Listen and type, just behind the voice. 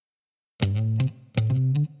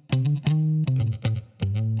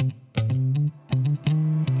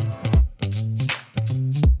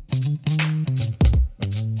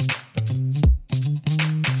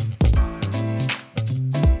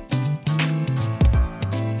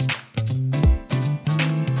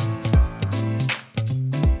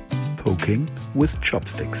Cooking with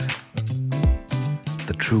Chopsticks.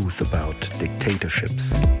 The truth about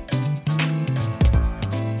dictatorships.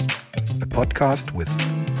 A podcast with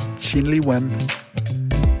Xin-Li Wen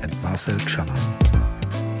and Marcel Czana.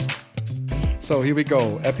 So here we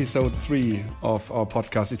go, episode 3 of our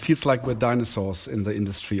podcast. It feels like we're dinosaurs in the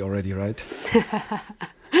industry already, right?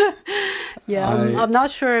 Yeah, I'm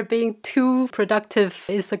not sure being too productive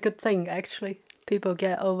is a good thing, actually. People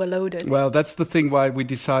get overloaded. Well, that's the thing why we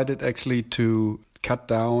decided actually to cut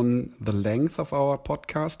down the length of our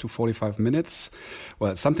podcast to 45 minutes.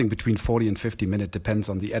 Well, something between 40 and 50 minutes, depends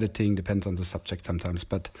on the editing, depends on the subject sometimes.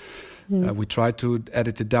 But we try to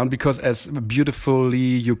edit it down because, as beautifully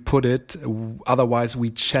you put it, otherwise we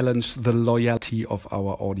challenge the loyalty of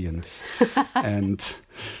our audience. And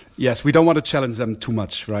yes, we don't want to challenge them too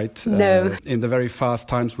much, right? No. In the very fast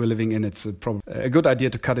times we're living in, it's a good idea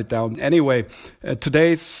to cut it down. Anyway,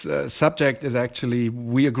 today's subject is actually,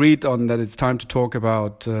 we agreed on that it's time to talk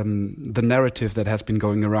about the narrative that has been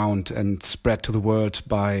going around and spread to the world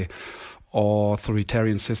by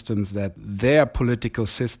authoritarian systems, that their political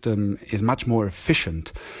system is much more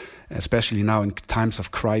efficient, especially now in times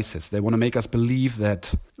of crisis. They want to make us believe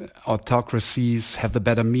that autocracies have the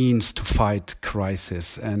better means to fight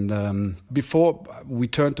crisis. And before we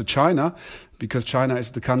turn to China, because China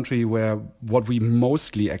is the country where what we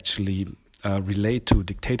mostly actually relate to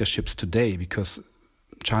dictatorships today, because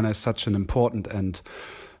China is such an important and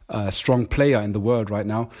strong player in the world right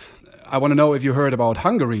now. I want to know if you heard about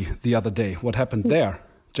Hungary the other day. What happened there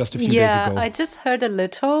just a few days ago? Yeah, I just heard a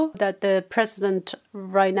little that the president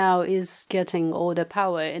right now is getting all the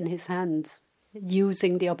power in his hands,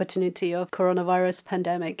 using the opportunity of coronavirus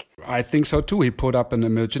pandemic. I think so too. He put up an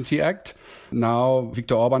emergency act. Now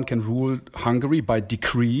Viktor Orban can rule Hungary by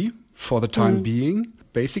decree for the time being.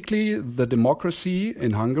 Basically, the democracy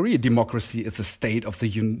in Hungary, democracy is the state of the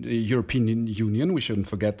European Union, we shouldn't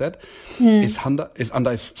forget that, is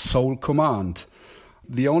under its sole command.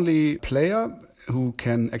 The only player who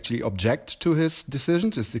can actually object to his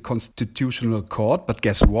decisions is the Constitutional Court. But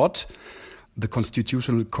guess what? The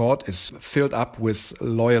Constitutional Court is filled up with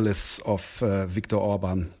loyalists of Viktor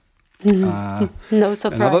Orban. No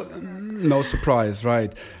surprise. No surprise,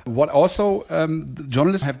 right. What also,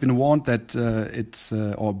 journalists have been warned that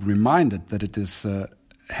or reminded that it is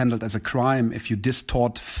handled as a crime if you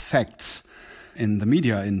distort facts in the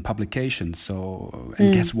media, in publications. So,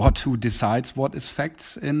 and guess what? Who decides what is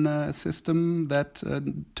facts in a system that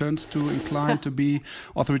turns to incline to be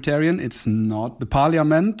authoritarian? It's not the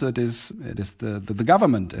parliament. It is the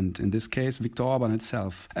government, and in this case, Viktor Orban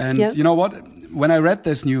itself. And you know what? When I read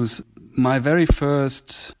this news, my very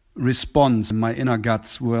first response, my inner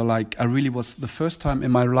guts were like, I really was the first time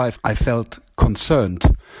in my life I felt concerned.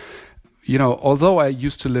 You know, although I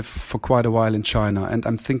used to live for quite a while in China and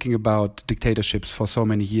I'm thinking about dictatorships for so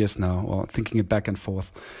many years now, or thinking it back and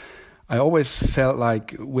forth, I always felt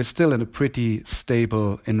like we're still in a pretty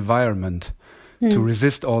stable environment to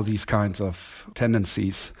resist all these kinds of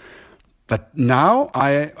tendencies. But now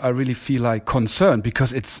I really feel like concerned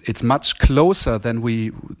because it's much closer than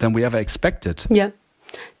we ever expected. Yeah.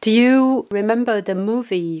 Do you remember the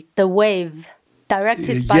movie The Wave,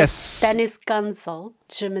 directed by Dennis Gansel,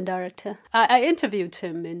 German director? I interviewed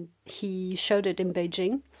him and he showed it in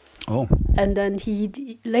Beijing. Oh. And then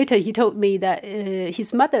he told me that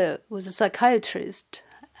his mother was a psychiatrist.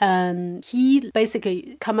 And he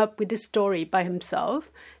basically come up with this story by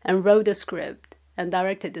himself and wrote a script and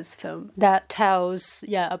directed this film that tells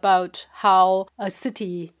about how a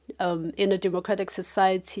city in a democratic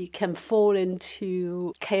society can fall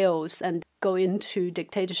into chaos and go into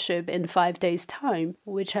dictatorship in 5 days' time,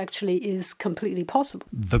 which actually is completely possible.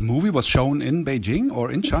 The movie was shown in Beijing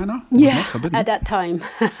or in China? Yeah, at that time.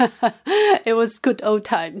 It was good old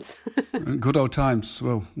times. Good old times.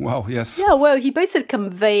 Well, wow, yes. Yeah, well, he basically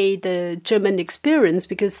conveyed the German experience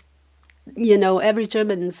because you know, every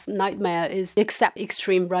German's nightmare is, except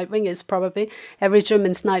extreme right-wingers probably, every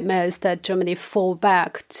German's nightmare is that Germany fall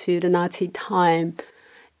back to the Nazi time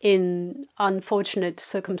in unfortunate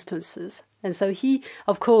circumstances. And so he,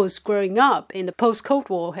 of course, growing up in the post-Cold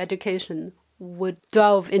War education, would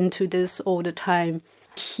delve into this all the time.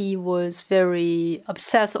 He was very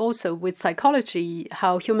obsessed also with psychology,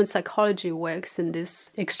 how human psychology works in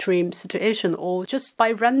this extreme situation, or just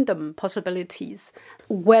by random possibilities,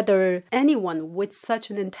 whether anyone with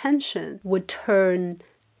such an intention would turn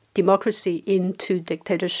democracy into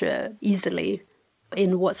dictatorship easily.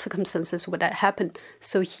 In what circumstances would that happen?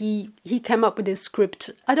 So he came up with this script.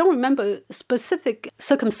 I don't remember specific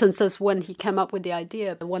circumstances when he came up with the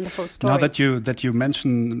idea. A wonderful story. Now that you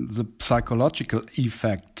mention the psychological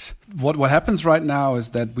effect, what happens right now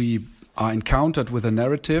is that we are encountered with a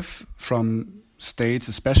narrative from states,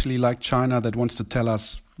 especially like China, that wants to tell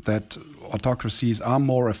us that autocracies are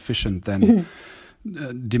more efficient than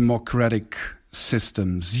democratic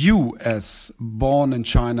systems. You, as born in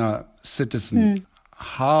China citizen,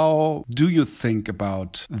 how do you think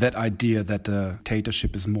about that idea that a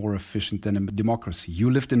dictatorship is more efficient than a democracy? You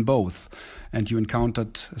lived in both, and you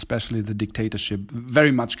encountered especially the dictatorship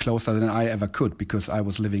very much closer than I ever could, because I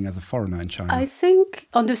was living as a foreigner in China. I think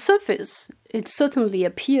on the surface, it certainly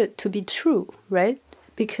appeared to be true, right?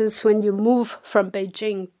 Because when you move from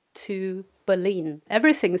Beijing to Berlin,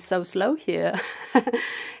 everything's so slow here.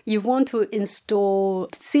 You want to install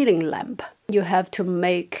ceiling lamp. You have to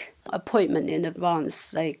make appointment in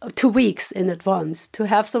advance, like 2 weeks in advance, to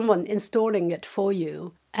have someone installing it for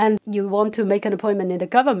you. And you want to make an appointment in the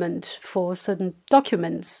government for certain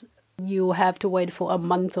documents. You have to wait for a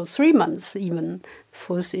month or 3 months even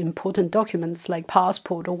for important documents like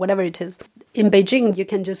passport or whatever it is. In Beijing, you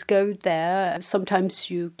can just go there. Sometimes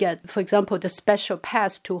you get, for example, the special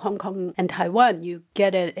pass to Hong Kong and Taiwan. You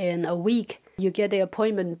get it in a week. You get the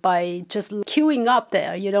appointment by just queuing up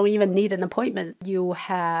there. You don't even need an appointment. You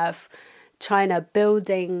have China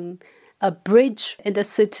building a bridge in the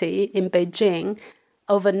city in Beijing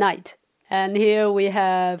overnight. And here we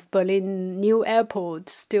have Berlin New Airport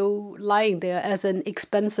still lying there as an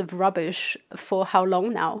expensive rubbish for how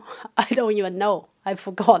long now? I don't even know. I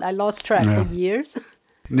forgot. I lost track of years.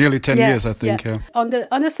 Nearly 10 years, I think. Yeah. On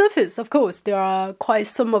the surface, of course, there are quite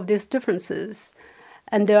some of these differences.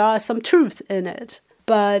 And there are some truth in it.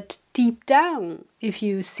 But deep down, if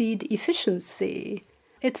you see the efficiency,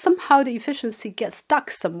 it's somehow the efficiency gets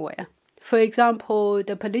stuck somewhere. For example,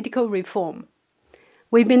 the political reform.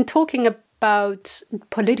 We've been talking about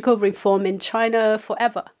political reform in China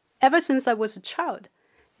forever. Ever since I was a child.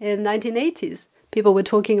 In the 1980s, people were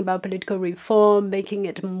talking about political reform, making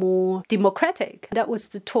it more democratic. That was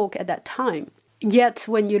the talk at that time. Yet,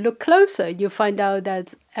 when you look closer, you find out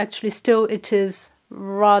that actually still it is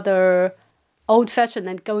rather old-fashioned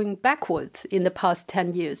and going backwards in the past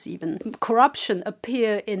 10 years even. Corruption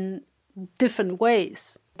appear in different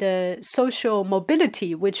ways. The social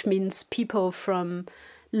mobility, which means people from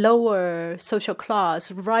lower social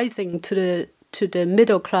class rising to the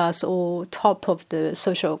middle class or top of the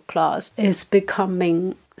social class, is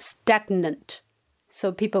becoming stagnant.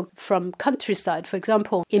 So people from countryside, for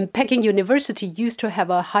example, in Peking University used to have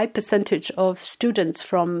a high percentage of students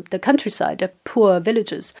from the countryside, the poor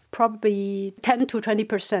villages, probably 10 to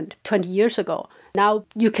 20% 20 years ago. Now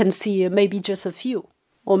you can see maybe just a few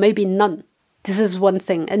or maybe none. This is one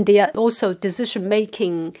thing. And also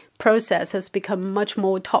decision-making process has become much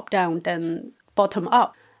more top-down than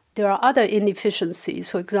bottom-up. There are other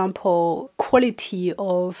inefficiencies, for example, quality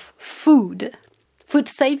of food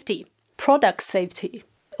safety, product safety.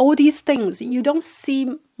 All these things, you don't see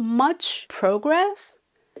much progress.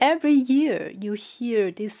 Every year you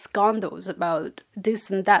hear these scandals about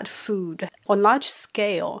this and that food on large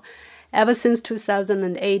scale. Ever since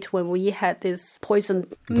 2008, when we had this poison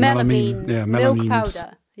melamine milk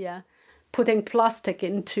powder, putting plastic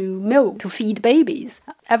into milk to feed babies.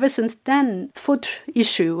 Ever since then, food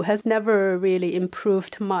issue has never really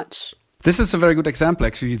improved much. This is a very good example,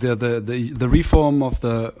 actually. The reform of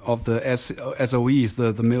the SOEs,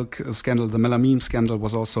 the milk scandal, the melamine scandal,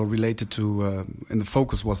 was also related to. In the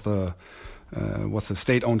focus was a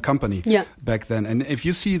state-owned company back then. And if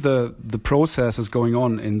you see the processes going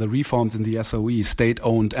on in the reforms in the SOE,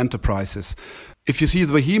 state-owned enterprises, if you see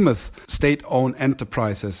the behemoth state-owned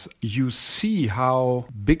enterprises, you see how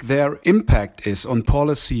big their impact is on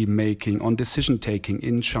policy making, on decision taking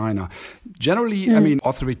in China. Generally, I mean,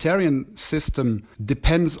 authoritarian system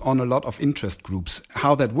depends on a lot of interest groups.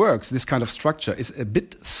 How that works, this kind of structure, is a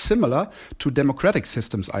bit similar to democratic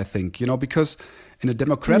systems, I think, because in a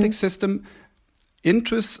democratic system,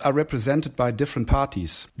 interests are represented by different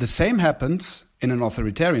parties. The same happens in an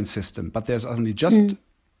authoritarian system, but there's only just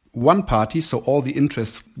one party, so all the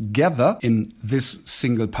interests gather in this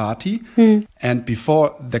single party. And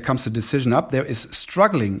before there comes a decision up, there is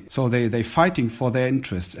struggling. So they're fighting for their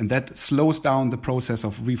interests, and that slows down the process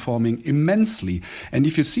of reforming immensely. And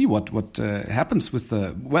if you see what happens with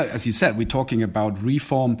as you said, we're talking about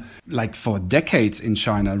reform like for decades in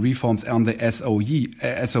China, reforms on the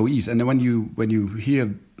SOEs. And when you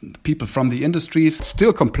hear people from the industries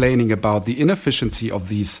still complaining about the inefficiency of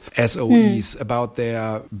these SOEs, about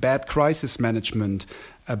their bad crisis management,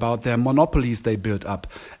 about their monopolies they built up.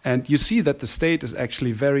 And you see that the state is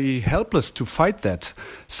actually very helpless to fight that.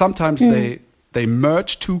 Sometimes they they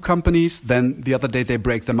merge two companies, then the other day they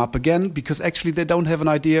break them up again because actually they don't have an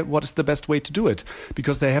idea what is the best way to do it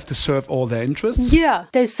because they have to serve all their interests. Yeah,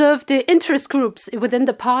 they serve the interest groups within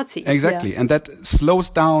the party. Exactly, yeah. And that slows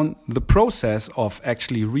down the process of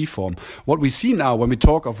actually reform. What we see now when we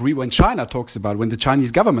talk of when China talks about, when the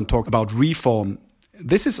Chinese government talks about reform,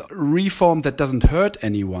 this is reform that doesn't hurt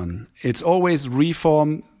anyone. It's always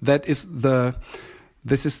reform that is the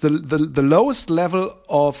lowest level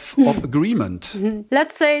of agreement. Mm-hmm.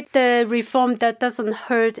 Let's say the reform that doesn't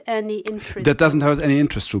hurt any interest. That doesn't hurt any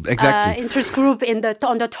interest group, exactly. Interest group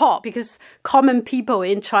on the top, because common people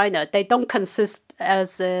in China, they don't consist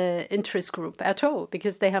as an interest group at all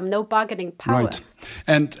because they have no bargaining power. Right,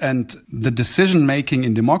 and the decision making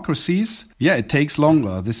in democracies, yeah, it takes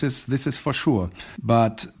longer. This is for sure.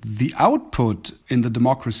 But the output in the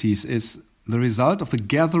democracies is the result of the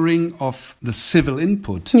gathering of the civil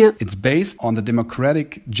input. Yeah. It's based on the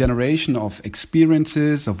democratic generation of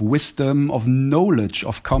experiences, of wisdom, of knowledge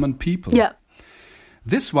of common people. Yeah.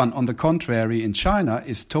 This one, on the contrary, in China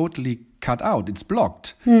is totally cut out. It's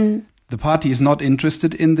blocked. The party is not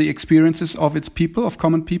interested in the experiences of its people, of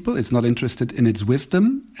common people. It's not interested in its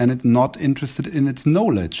wisdom, and it's not interested in its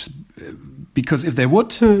knowledge. Because if they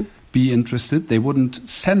would be interested, they wouldn't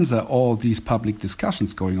censor all these public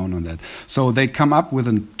discussions going on that. So they come up with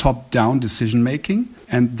a top-down decision-making,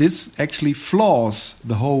 and this actually flaws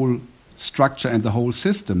the whole structure and the whole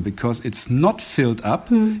system because it's not filled up.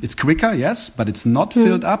 It's quicker, yes, but it's not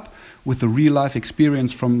filled up with the real-life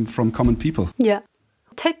experience from common people. Yeah.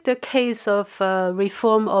 Take the case of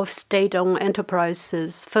reform of state-owned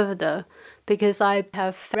enterprises further, because I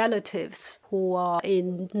have relatives who are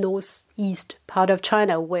in northeast part of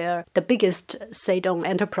China where the biggest state-owned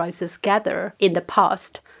enterprises gather in the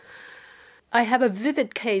past. I have a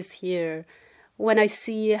vivid case here when I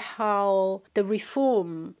see how the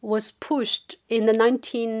reform was pushed in the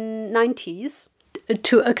 1990s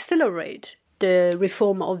to accelerate the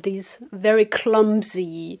reform of these very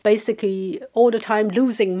clumsy, basically all the time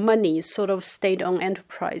losing money sort of state-owned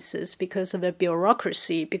enterprises because of the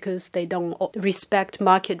bureaucracy, because they don't respect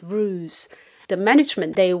market rules. The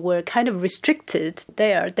management, they were kind of restricted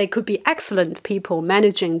there. They could be excellent people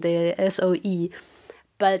managing the SOE,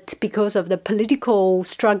 but because of the political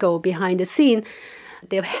struggle behind the scene,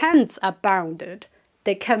 their hands are bounded.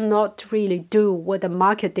 They cannot really do what the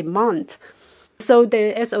market demands. So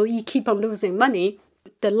the SOE keep on losing money.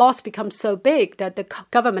 The loss becomes so big that the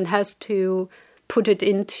government has to put it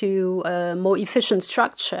into a more efficient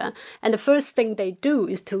structure. And the first thing they do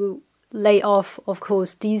is to lay off, of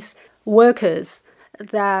course, these workers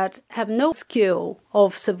that have no skill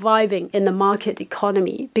of surviving in the market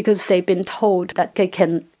economy because they've been told that they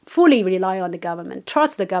can fully rely on the government,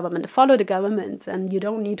 trust the government, follow the government, and you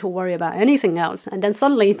don't need to worry about anything else. And then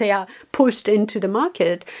suddenly they are pushed into the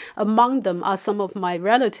market. Among them are some of my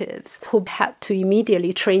relatives who had to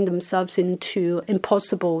immediately train themselves into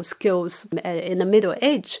impossible skills in the middle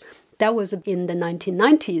age. That was in the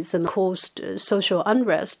 1990s and caused social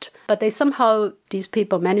unrest. But these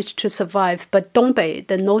people managed to survive. But Dongbei,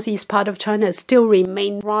 the northeast part of China, still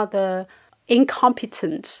remained rather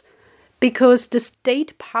incompetent because the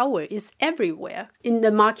state power is everywhere in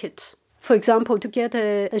the market. For example, to get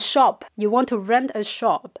a shop, you want to rent a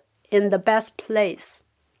shop in the best place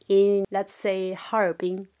in, let's say,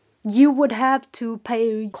 Harbin. You would have to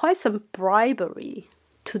pay quite some bribery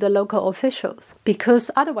to the local officials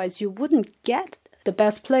because otherwise you wouldn't get the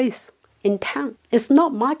best place in town. It's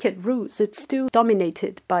not market rules. It's still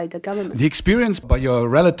dominated by the government. The experience by your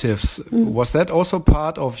relatives, was that also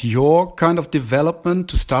part of your kind of development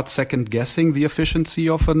to start second guessing the efficiency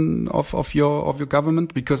of your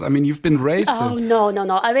government? Because I mean, you've been raised. Oh no!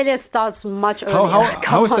 I mean, it starts much earlier.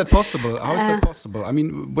 How is that possible? How is that possible? I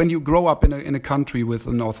mean, when you grow up in a country with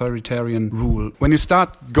an authoritarian rule, when you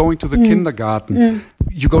start going to the kindergarten,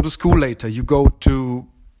 you go to school later, you go to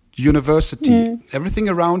university, everything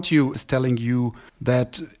around you is telling you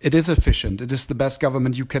that it is efficient. It is the best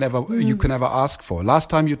government you can ever ask for. Last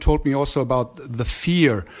time you told me also about the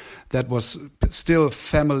fear that was still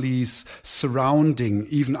families surrounding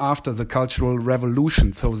even after the Cultural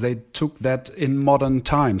Revolution. So they took that in modern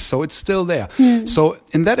times. So it's still there. So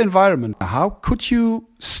in that environment, how could you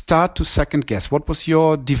start to second guess? What was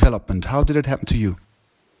your development? How did it happen to you?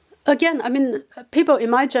 Again, I mean, people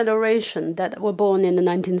in my generation that were born in the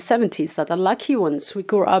 1970s are the lucky ones. We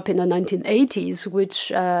grew up in the 1980s,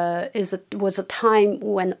 which was a time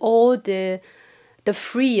when all the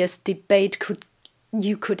freest debate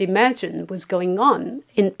you could imagine was going on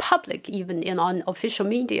in public, even on official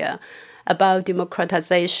media, about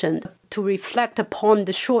democratization, to reflect upon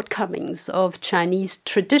the shortcomings of Chinese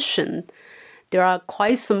tradition there are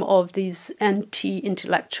quite some of these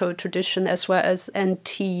anti-intellectual tradition as well as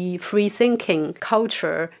anti-free thinking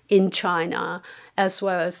culture in China, as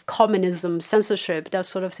well as communism, censorship, that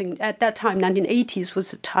sort of thing. At that time, 1980s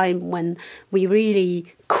was a time when we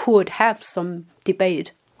really could have some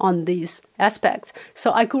debate on these aspects.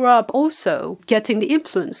 So I grew up also getting the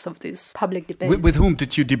influence of these public debates. With whom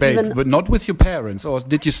did you debate? But not with your parents, or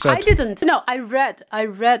did you start? I didn't. No, I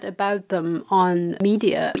read about them on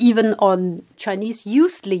media, even on Chinese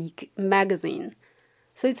Youth League magazine.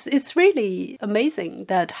 So it's really amazing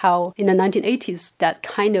that how in the 1980s that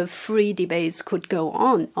kind of free debates could go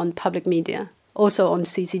on public media. Also on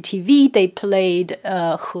CCTV, they played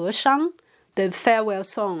He Shang, the farewell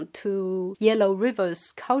song to Yellow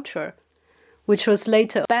River's culture, which was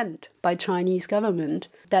later banned by Chinese government,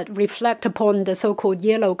 that reflect upon the so-called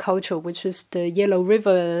yellow culture, which is the Yellow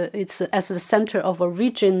River. It's as the center of a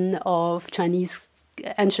region of Chinese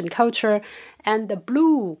ancient culture, and the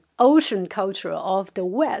blue ocean culture of the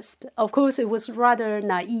West. Of course, it was rather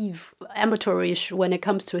naive, amateurish when it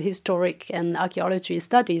comes to historic and archaeology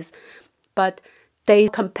studies, but they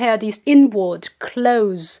compare this inward,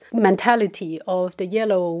 close mentality of the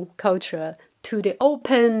yellow culture to the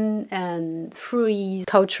open and free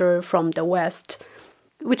culture from the West,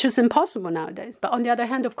 which is impossible nowadays. But on the other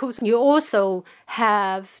hand, of course, you also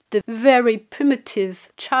have the very primitive,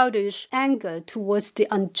 childish anger towards the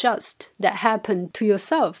unjust that happened to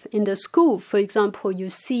yourself in the school. For example, you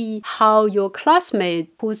see how your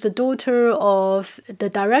classmate, who's the daughter of the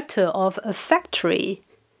director of a factory,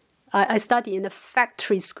 I studied in a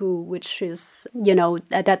factory school, which is,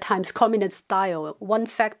 at that time's communist style. One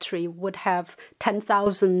factory would have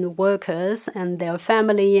 10,000 workers and their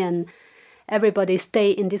family, and everybody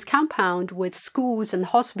stay in this compound with schools and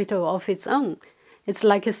hospital of its own. It's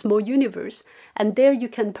like a small universe. And there you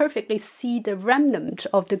can perfectly see the remnant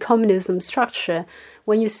of the communism structure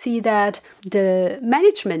when you see that the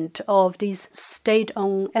management of these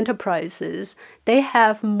state-owned enterprises, they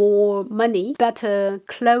have more money, better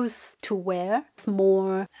clothes to wear,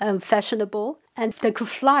 more fashionable, and they could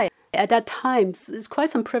fly. At that time, it's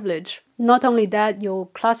quite some privilege. Not only that, your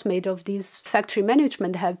classmate of this factory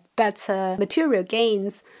management have better material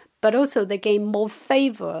gains, but also they gain more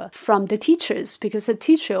favor from the teachers, because the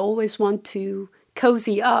teacher always want to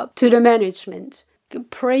cozy up to the management,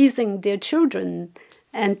 praising their children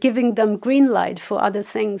and giving them green light for other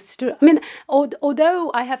things to do. I mean,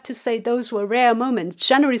 although I have to say those were rare moments,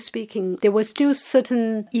 generally speaking, there was still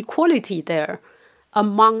certain equality there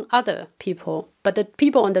among other people. But the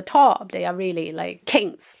people on the top, they are really like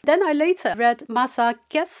kings. Then I later read Masha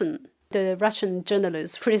Gessen, the Russian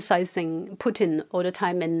journalist, criticizing Putin all the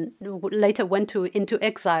time, and later went into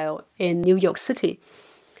exile in New York City.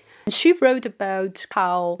 She wrote about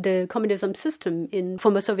how the communism system in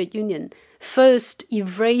former Soviet Union first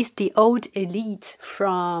erased the old elite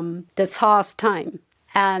from the Tsar's time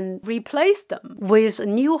and replaced them with a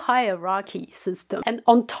new hierarchy system. And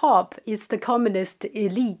on top is the communist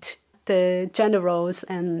elite, the generals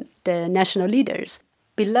and the national leaders.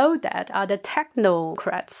 Below that are the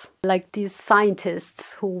technocrats, like these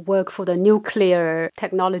scientists who work for the nuclear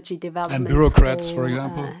technology development. And bureaucrats, for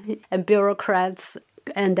example. And bureaucrats.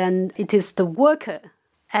 And then it is the worker.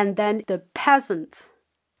 And then the peasants.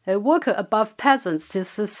 A worker above peasants.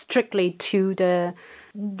 This is strictly to the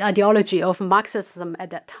ideology of Marxism at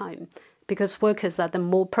that time, because workers are the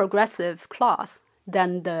more progressive class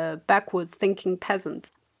than the backwards thinking peasants.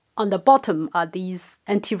 On the bottom are these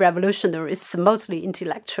anti-revolutionaries, mostly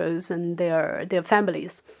intellectuals and their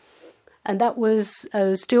families. And that was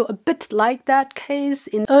still a bit like that case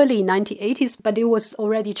in early 1980s, but it was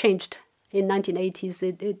already changed in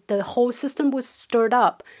 1980s. The whole system was stirred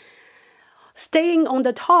up. Staying on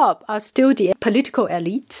the top are still the political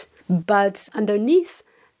elite, but underneath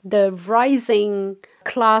the rising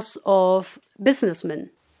class of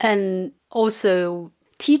businessmen and also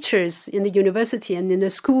teachers in the university and in the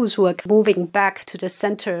schools who are moving back to the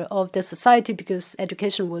center of the society because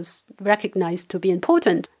education was recognized to be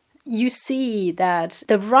important. You see that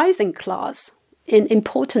the rising class in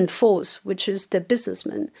important force, which is the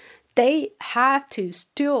businessmen, they have to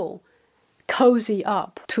still cozy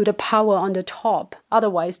up to the power on the top.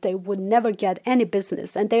 Otherwise, they would never get any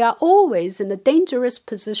business. And they are always in a dangerous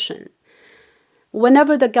position.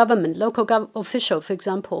 Whenever the government, local official, for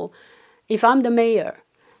example, if I'm the mayor,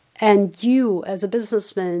 and you as a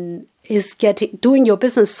businessman is doing your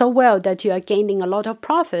business so well that you are gaining a lot of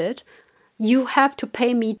profit, you have to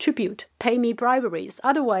pay me tribute, pay me briberies.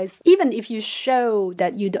 Otherwise, even if you show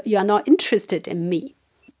that you are not interested in me,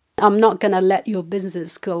 I'm not going to let your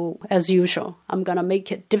business go as usual. I'm going to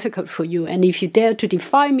make it difficult for you. And if you dare to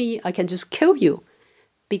defy me, I can just kill you.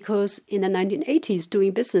 Because in the 1980s,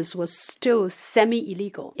 doing business was still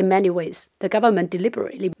semi-illegal in many ways. The government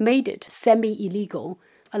deliberately made it semi-illegal,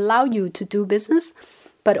 allow you to do business,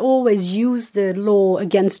 but always use the law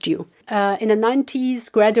against you. In the 90s,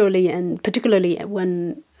 gradually, and particularly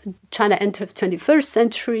when China entered the 21st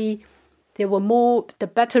century, there were the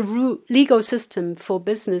better legal system for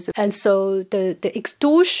business. And so the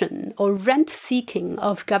extortion or rent-seeking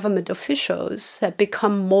of government officials had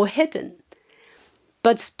become more hidden.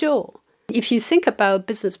 But still, if you think about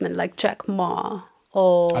businessmen like Jack Ma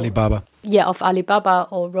or Alibaba. Yeah, of Alibaba,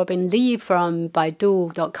 or Robin Li from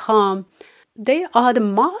Baidu.com, they are the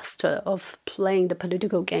master of playing the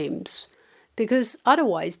political games. Because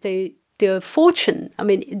otherwise, their fortune,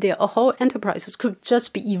 their whole enterprises could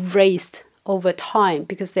just be erased over time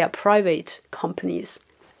because they are private companies.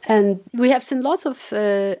 And we have seen lots of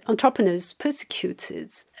entrepreneurs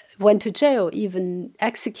persecuted, went to jail, even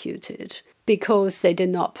executed, because they did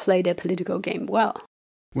not play their political game well.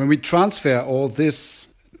 When we transfer all this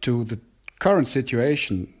to the current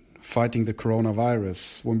situation, fighting the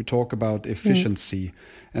coronavirus, when we talk about efficiency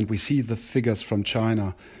and we see the figures from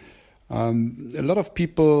China, a lot of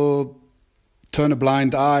people turn a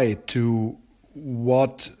blind eye to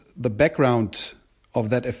what the background of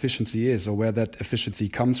that efficiency is, or where that efficiency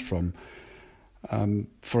comes from.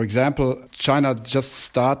 For example, China just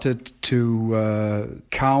started to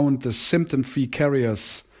count the symptom-free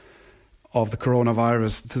carriers of the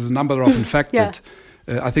coronavirus to the number of infected,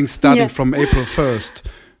 I think starting from April 1st,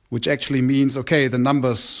 which actually means, okay, the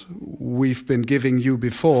numbers we've been giving you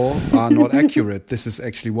before are not accurate. This is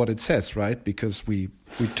actually what it says, right? Because we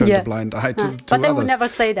turned a blind eye to but others. They would never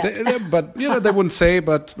say that. But they wouldn't say,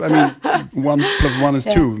 but 1 + 1 is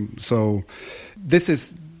 2. So this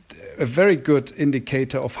is a very good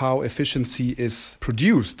indicator of how efficiency is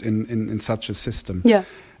produced in such a system. Yeah.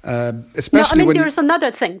 Especially when there's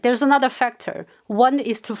another thing. There's another factor. One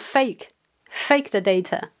is to fake the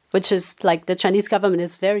data, which is like the Chinese government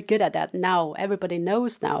is very good at that now. Everybody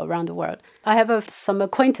knows now around the world. I have some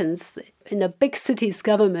acquaintance in a big city's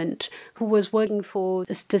government who was working for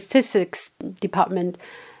the statistics department.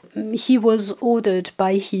 He was ordered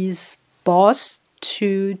by his boss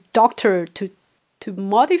to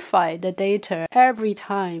modify the data every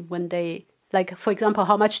time when they, like, for example,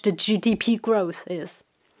 how much the GDP growth is.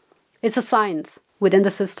 It's a science within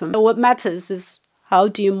the system. What matters is how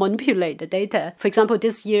do you manipulate the data? For example,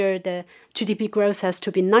 this year, the GDP growth has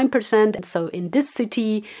to be 9%. So in this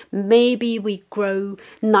city, maybe we grow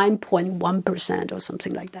 9.1% or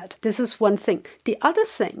something like that. This is one thing. The other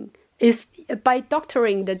thing is by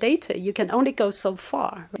doctoring the data, you can only go so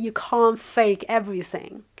far. You can't fake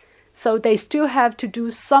everything. So they still have to do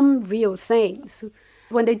some real things.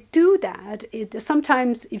 When they do that,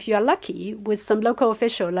 sometimes, if you are lucky, with some local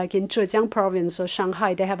official, like in Zhejiang province or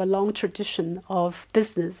Shanghai, they have a long tradition of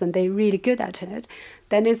business and they're really good at it,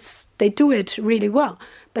 then they do it really well.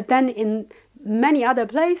 But then in many other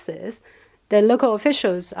places, the local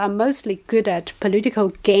officials are mostly good at political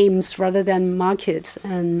games rather than markets,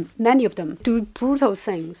 and many of them do brutal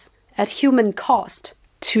things at human cost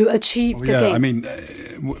to achieve the game.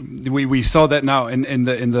 We saw that now in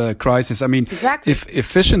the crisis. Exactly. If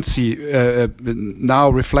efficiency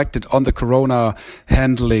now reflected on the corona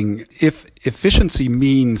handling, if efficiency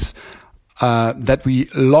means that we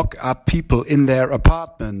lock up people in their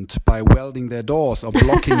apartment by welding their doors or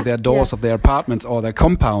blocking their doors of their apartments or their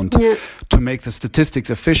compound to make the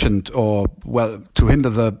statistics efficient, or to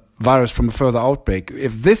hinder the virus from a further outbreak,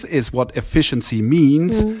 if this is what efficiency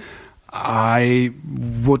means, I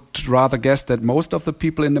would rather guess that most of the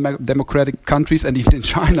people in the democratic countries and even in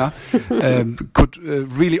China could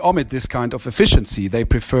really omit this kind of efficiency. They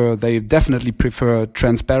definitely prefer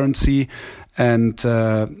transparency and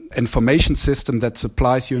information system that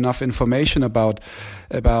supplies you enough information about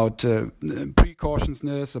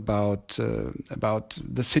precautionedness, about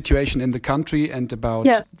the situation in the country, and about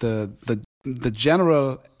the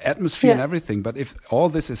general atmosphere and everything. But if all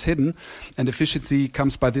this is hidden and efficiency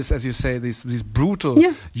comes by this, as you say, these brutal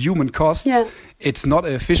human costs, it's not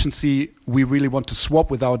an efficiency we really want to swap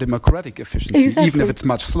with our democratic efficiency, even if it's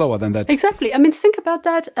much slower than that. Exactly. Think about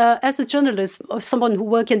that as a journalist or someone who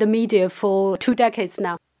worked in the media for 2 decades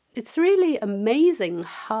now. It's really amazing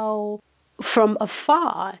how from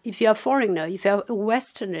afar, if you're a foreigner, if you're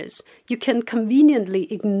Westerners, you can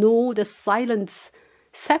conveniently ignore the silent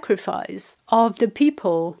sacrifice of the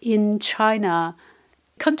people in China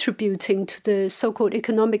contributing to the so-called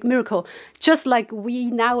economic miracle, just like we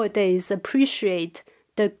nowadays appreciate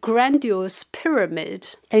the grandiose pyramid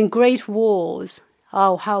and great walls.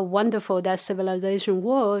 Oh, how wonderful that civilization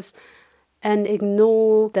was. And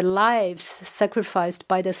ignore the lives sacrificed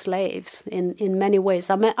by the slaves in many ways.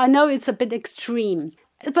 I mean, I know it's a bit extreme,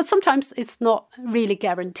 but sometimes it's not really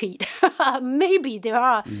guaranteed. Maybe there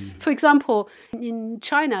are. For example, in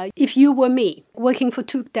China, if you were me, working for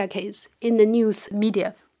 2 decades in the news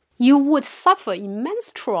media, you would suffer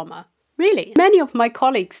immense trauma. Really. Many of my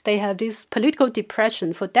colleagues, they have this political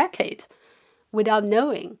depression for decades without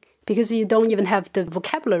knowing, because you don't even have the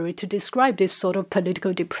vocabulary to describe this sort of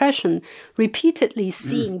political depression, repeatedly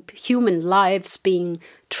seeing human lives being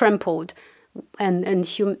trampled and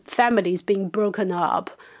families being broken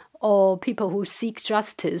up, or people who seek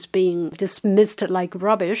justice being dismissed like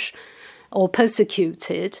rubbish or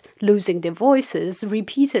persecuted, losing their voices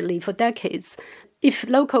repeatedly for decades. If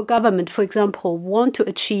local government, for example, want to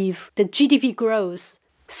achieve the GDP growth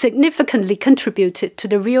significantly contributed to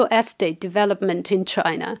the real estate development in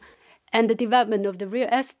China, and the development of the real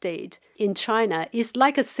estate in China is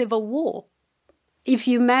like a civil war. If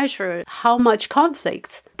you measure how much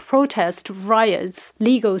conflict, protest, riots,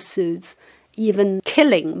 legal suits, even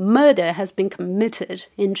killing, murder has been committed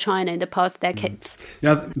in China in the past decades.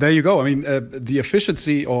 Yeah, there you go. I mean, the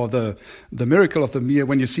efficiency or the miracle of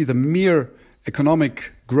when you see the mere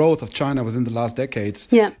economic growth of China within the last decades,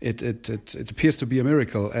 it appears to be a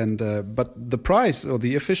miracle. And but the price or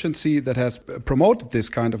the efficiency that has promoted this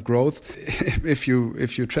kind of growth, if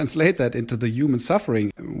you translate that into the human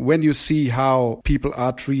suffering, when you see how people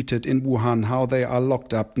are treated in Wuhan, how they are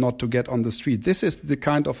locked up not to get on the street, this is the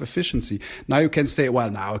kind of efficiency. Now you can say,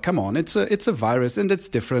 well, now come on, it's a virus and it's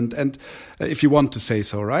different. And if you want to say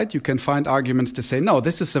so, right, you can find arguments to say, no,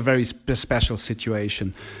 this is a very special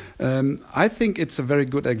situation. I think it's a very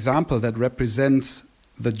good example that represents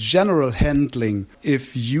the general handling.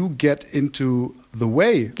 If you get into the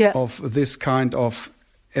way of this kind of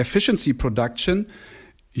efficiency production,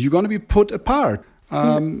 you're going to be put apart.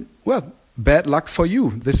 Well, bad luck for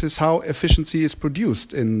you. This is how efficiency is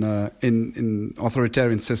produced in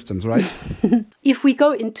authoritarian systems, right? If we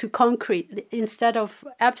go into concrete instead of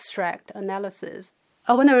abstract analysis,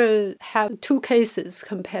 I want to have 2 cases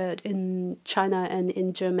compared in China and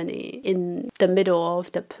in Germany in the middle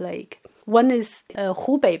of the plague. One is a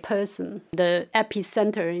Hubei person, the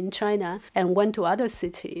epicenter in China, and went to other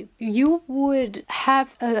city. You would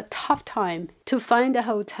have a tough time to find a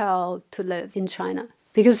hotel to live in China.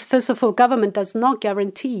 Because first of all, government does not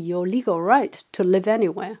guarantee your legal right to live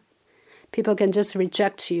anywhere. People can just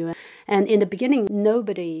reject you. And in the beginning,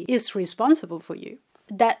 nobody is responsible for you.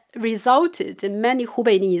 That resulted in many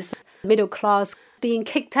Hubeinese middle class being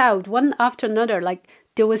kicked out one after another. Like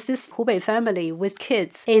there was this Hubei family with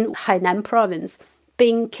kids in Hainan province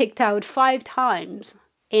being kicked out 5 times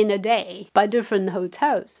in a day by different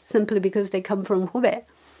hotels simply because they come from Hubei.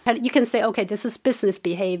 And you can say, okay, this is business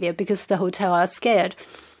behavior because the hotel are scared.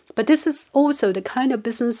 But this is also the kind of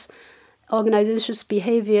business organizations'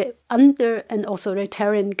 behavior under an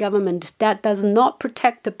authoritarian government that does not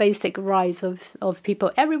protect the basic rights of people.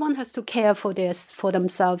 Everyone has to care for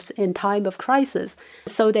themselves in time of crisis,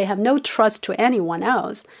 so they have no trust to anyone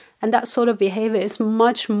else. And that sort of behavior is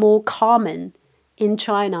much more common in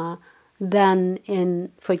China than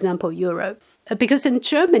in, for example, Europe. Because in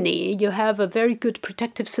Germany, you have a very good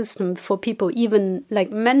protective system for people, even like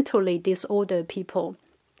mentally disordered people.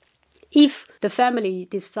 If the family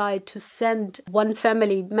decide to send one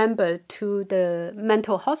family member to the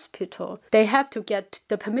mental hospital, they have to get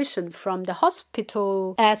the permission from the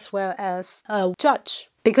hospital as well as a judge.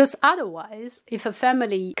 Because otherwise, if a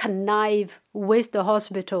family connive with the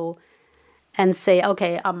hospital and say,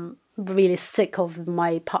 okay, I'm really sick of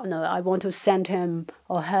my partner, I want to send him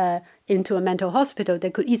or her into a mental hospital, they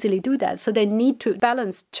could easily do that. So they need to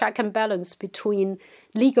check and balance between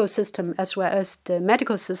legal system as well as the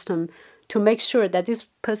medical system to make sure that this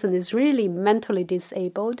person is really mentally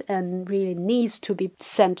disabled and really needs to be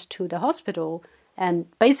sent to the hospital and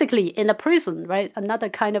basically in a prison, right? Another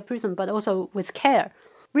kind of prison, but also with care.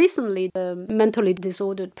 Recently, the mentally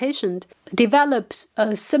disordered patient developed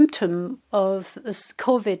a symptom of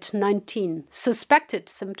COVID-19, suspected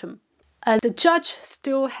symptom. And the judge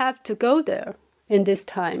still have to go there in this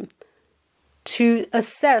time to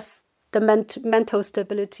assess the mental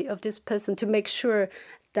stability of this person to make sure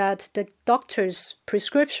that the doctor's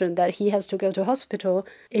prescription that he has to go to hospital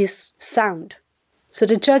is sound. So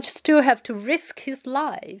the judge still have to risk his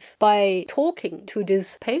life by talking to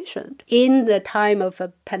this patient in the time of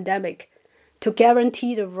a pandemic to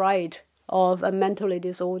guarantee the right of a mentally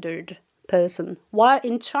disordered person. While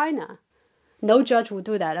in China, no judge would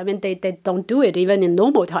do that. I mean, they don't do it even in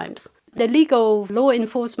normal times. The legal law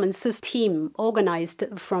enforcement system team organized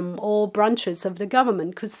from all branches of the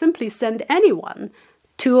government could simply send anyone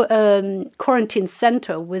to a quarantine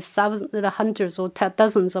center with thousands, hundreds or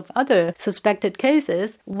dozens of other suspected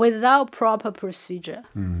cases without proper procedure.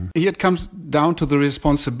 Here it comes down to the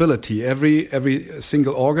responsibility. Every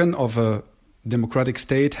single organ of a democratic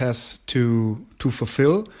state has to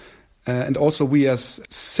fulfill, and also we as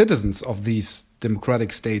citizens of these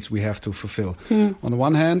democratic states we have to fulfill. On the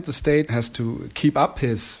one hand, the state has to keep up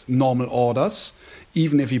his normal orders,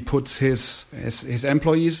 even if he puts his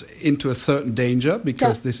employees into a certain danger,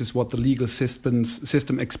 because this is what the legal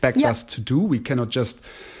system expects us to do. We cannot just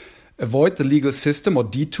avoid the legal system or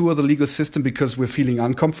detour the legal system because we're feeling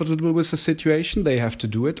uncomfortable with the situation. They have to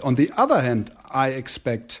do it. On the other hand, I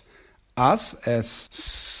expect us as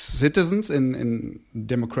citizens in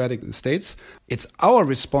democratic states, it's our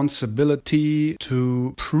responsibility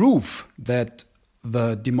to prove that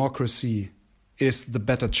the democracy is the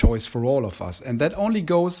better choice for all of us. And that only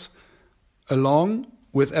goes along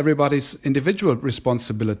with everybody's individual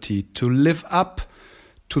responsibility to live up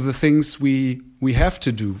to the things we have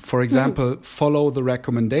to do. For example, follow the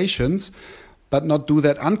recommendations, but not do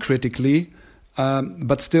that uncritically,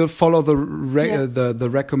 but still follow the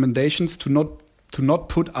recommendations to not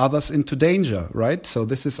put others into danger, right? So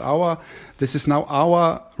this is now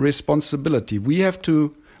our responsibility. We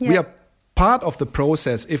are part of the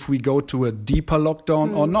process if we go to a deeper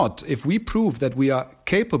lockdown or not. If we prove that we are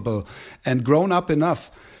capable and grown up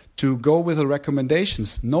enough to go with the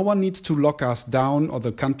recommendations, no one needs to lock us down or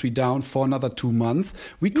the country down for another 2 months.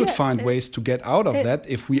 We could find ways to get out of that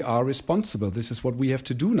if we are responsible. This is what we have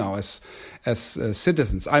to do now as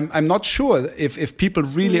citizens. I'm not sure if people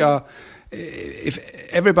really are, if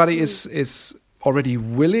everybody is already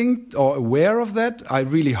willing or aware of that. I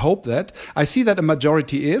really hope that. I see that a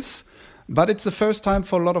majority is. But it's the first time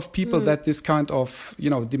for a lot of people that this kind of,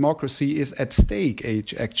 democracy is at stake.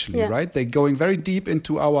 Actually, right? They're going very deep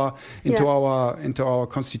into our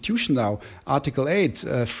constitution now. Article 8,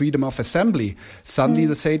 freedom of assembly. Suddenly,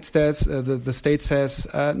 the state says,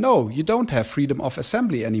 no, you don't have freedom of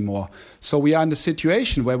assembly anymore. So we are in a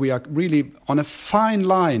situation where we are really on a fine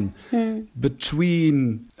line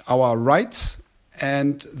between our rights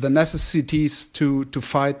and the necessities to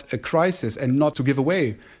fight a crisis and not to give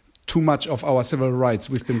away too much of our civil rights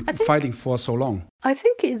we've been fighting for so long. I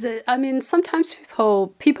think sometimes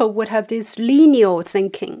people would have this linear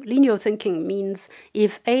thinking. Linear thinking means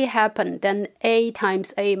if A happened, then A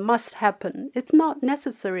times A must happen. It's not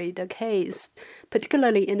necessarily the case,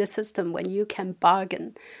 particularly in a system when you can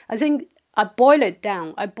bargain. I think I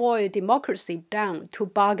boil democracy down to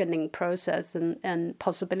bargaining process and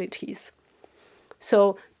possibilities.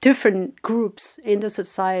 So different groups in the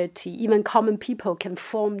society, even common people, can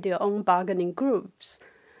form their own bargaining groups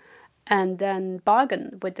and then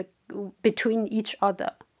bargain between each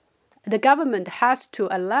other. The government has to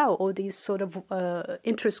allow all these sort of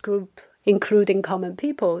interest group, including common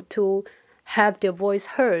people, to have their voice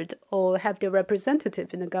heard or have their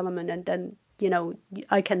representative in the government. And then,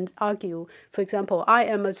 I can argue, for example, I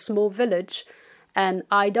am a small village and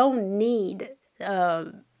I don't need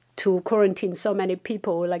to quarantine so many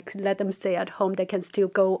people, like let them stay at home, they can still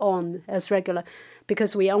go on as regular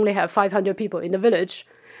because we only have 500 people in the village.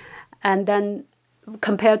 And then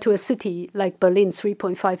compared to a city like Berlin,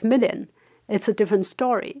 3.5 million, it's a different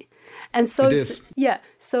story. And so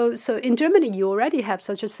so in Germany, you already have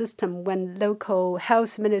such a system when local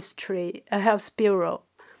health ministry, a health bureau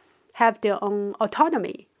have their own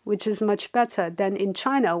autonomy, which is much better than in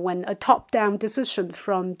China when a top-down decision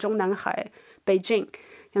from Zhongnanhai, Beijing,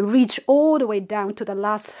 and reach all the way down to the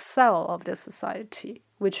last cell of the society,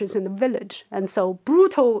 which is in the village. And so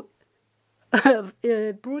brutal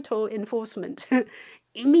enforcement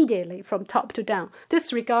immediately from top to down,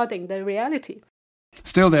 disregarding the reality.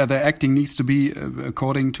 Still, their acting needs to be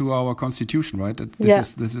according to our constitution, right?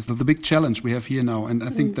 This is the big challenge we have here now, and I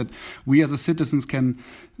think that we as a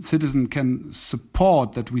citizen can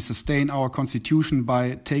support that we sustain our constitution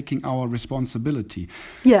by taking our responsibility.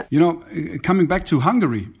 Yeah. Coming back to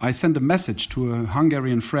Hungary, I sent a message to a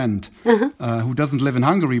Hungarian friend who doesn't live in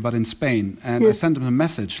Hungary but in Spain, and I sent him a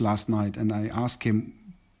message last night, and I asked him,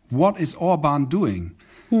 "What is Orban doing?"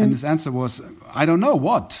 And his answer was, "I don't know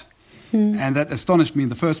what." And that astonished me in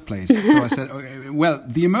the first place. So I said, okay, well,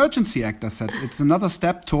 the Emergency Act, I said, it's another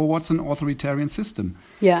step towards an authoritarian system.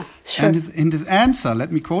 Yeah, sure. And in his answer,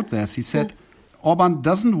 let me quote this, he said, Orban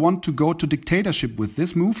doesn't want to go to dictatorship with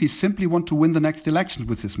this move. He simply wants to win the next election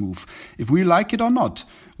with this move. If we like it or not,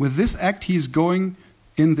 with this act, he's going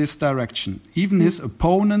in this direction. Even his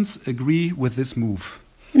opponents agree with this move.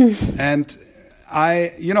 And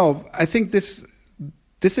I think this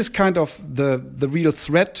is kind of the real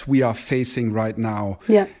threat we are facing right now.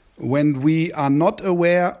 Yeah. When we are not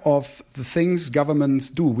aware of the things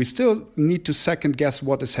governments do, we still need to second guess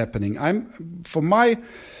what is happening. From my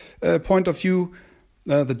point of view,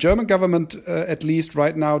 the German government, at least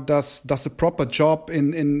right now, does a proper job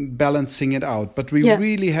in balancing it out. But we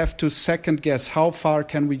really have to second guess how far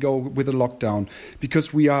can we go with the lockdown,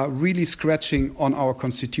 because we are really scratching on our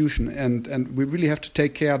constitution, and we really have to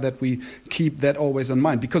take care that we keep that always in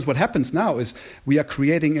mind. Because what happens now is we are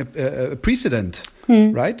creating a precedent,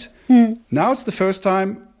 right? Now it's the first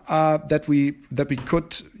time that we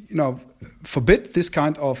could, forbid this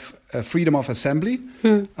kind of freedom of assembly.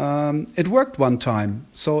 It worked one time.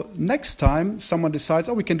 So next time someone decides,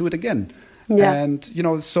 we can do it again. Yeah. And,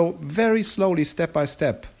 so very slowly, step by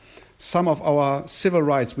step, some of our civil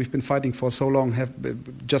rights we've been fighting for so long have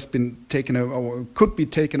just been taken or could be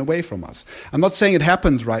taken away from us. I'm not saying it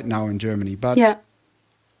happens right now in Germany, but... Yeah.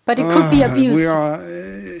 But it could be abused. We are,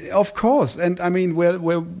 of course. And I mean,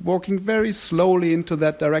 we're walking very slowly into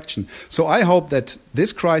that direction. So I hope that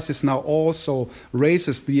this crisis now also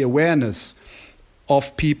raises the awareness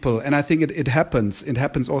of people. And I think it happens. It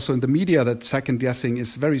happens also in the media, that second guessing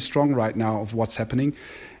is very strong right now of what's happening.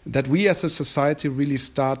 That we as a society really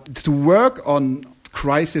start to work on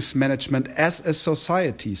crisis management as a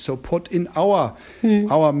society. So put in our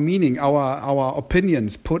meaning, our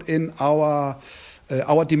opinions, put in our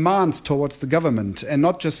demands towards the government, and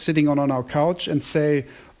not just sitting on our couch and say,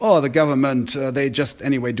 the government, they just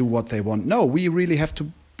anyway do what they want. No, we really have to,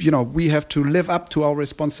 we have to live up to our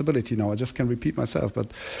responsibility now. I just can repeat myself, but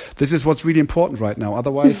this is what's really important right now.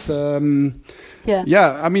 Otherwise, I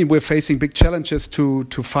mean, we're facing big challenges to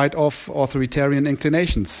fight off authoritarian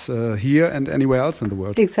inclinations here and anywhere else in the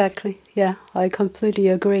world. Exactly. Yeah, I completely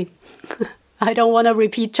agree. I don't want to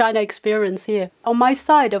repeat China experience here. On my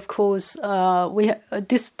side, of course,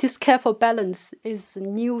 this careful balance is a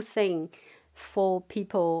new thing for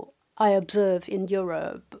people I observe in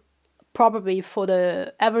Europe. Probably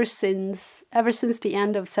ever since the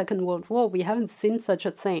end of Second World War, we haven't seen such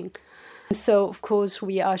a thing. So, of course,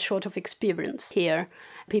 we are short of experience here.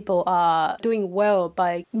 People are doing well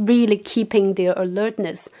by really keeping their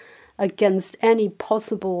alertness against any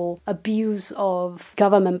possible abuse of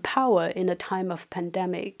government power in a time of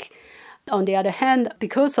pandemic. On the other hand,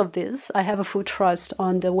 because of this, I have a full trust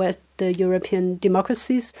on the European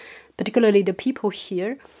democracies, particularly the people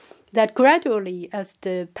here, that gradually, as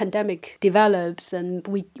the pandemic develops and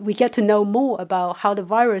we get to know more about how the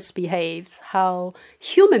virus behaves, how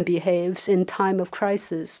human behaves in time of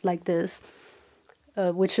crisis like this,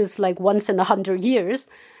 which is like once in 100 years,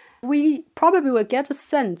 we probably will get a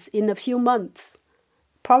sense in a few months,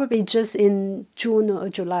 probably just in June or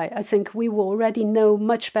July. I think we will already know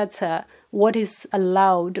much better what is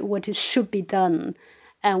allowed, what should be done,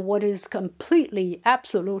 and what is completely,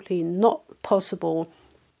 absolutely not possible,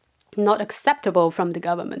 not acceptable from the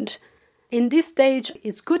government. In this stage,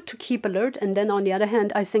 it's good to keep alert. And then on the other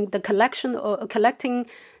hand, I think the collecting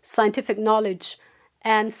scientific knowledge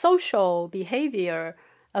and social behavior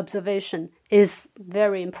observation is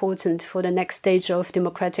very important for the next stage of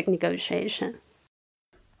democratic negotiation.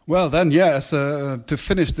 Well, then, to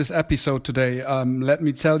finish this episode today, let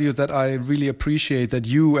me tell you that I really appreciate that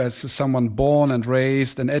you, as someone born and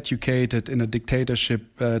raised and educated in a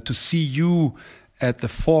dictatorship, to see you at the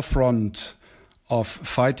forefront of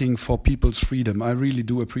fighting for people's freedom. I really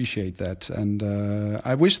do appreciate that. And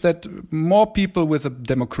I wish that more people with a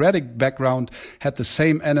democratic background had the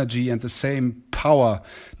same energy and the same power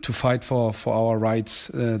to fight for our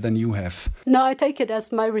rights than you have. No, I take it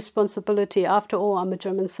as my responsibility. After all, I'm a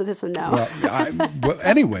German citizen now.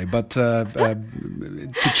 Anyway, but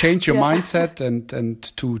to change your mindset and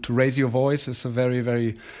to raise your voice is a very,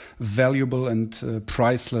 very valuable and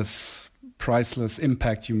priceless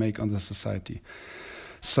impact you make on the society.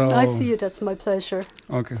 So I see it as my pleasure.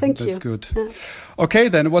 Okay, Thank you. That's good. Yeah. Okay,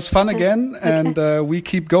 then it was fun again, and we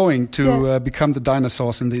keep going to become the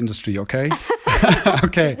dinosaurs in the industry. Okay.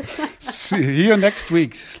 Okay. See you next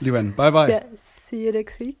week, Liwen. Bye bye. Yeah. See you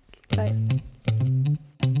next week. Bye.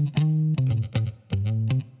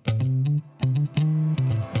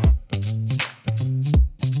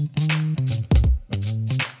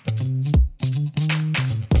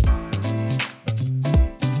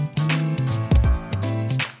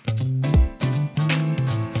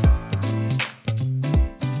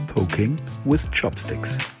 Poking with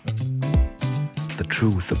chopsticks. The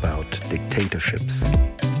truth about dictatorships.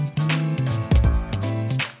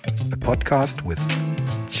 A podcast with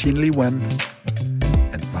Qinli Wen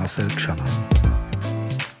and Marcel Czana.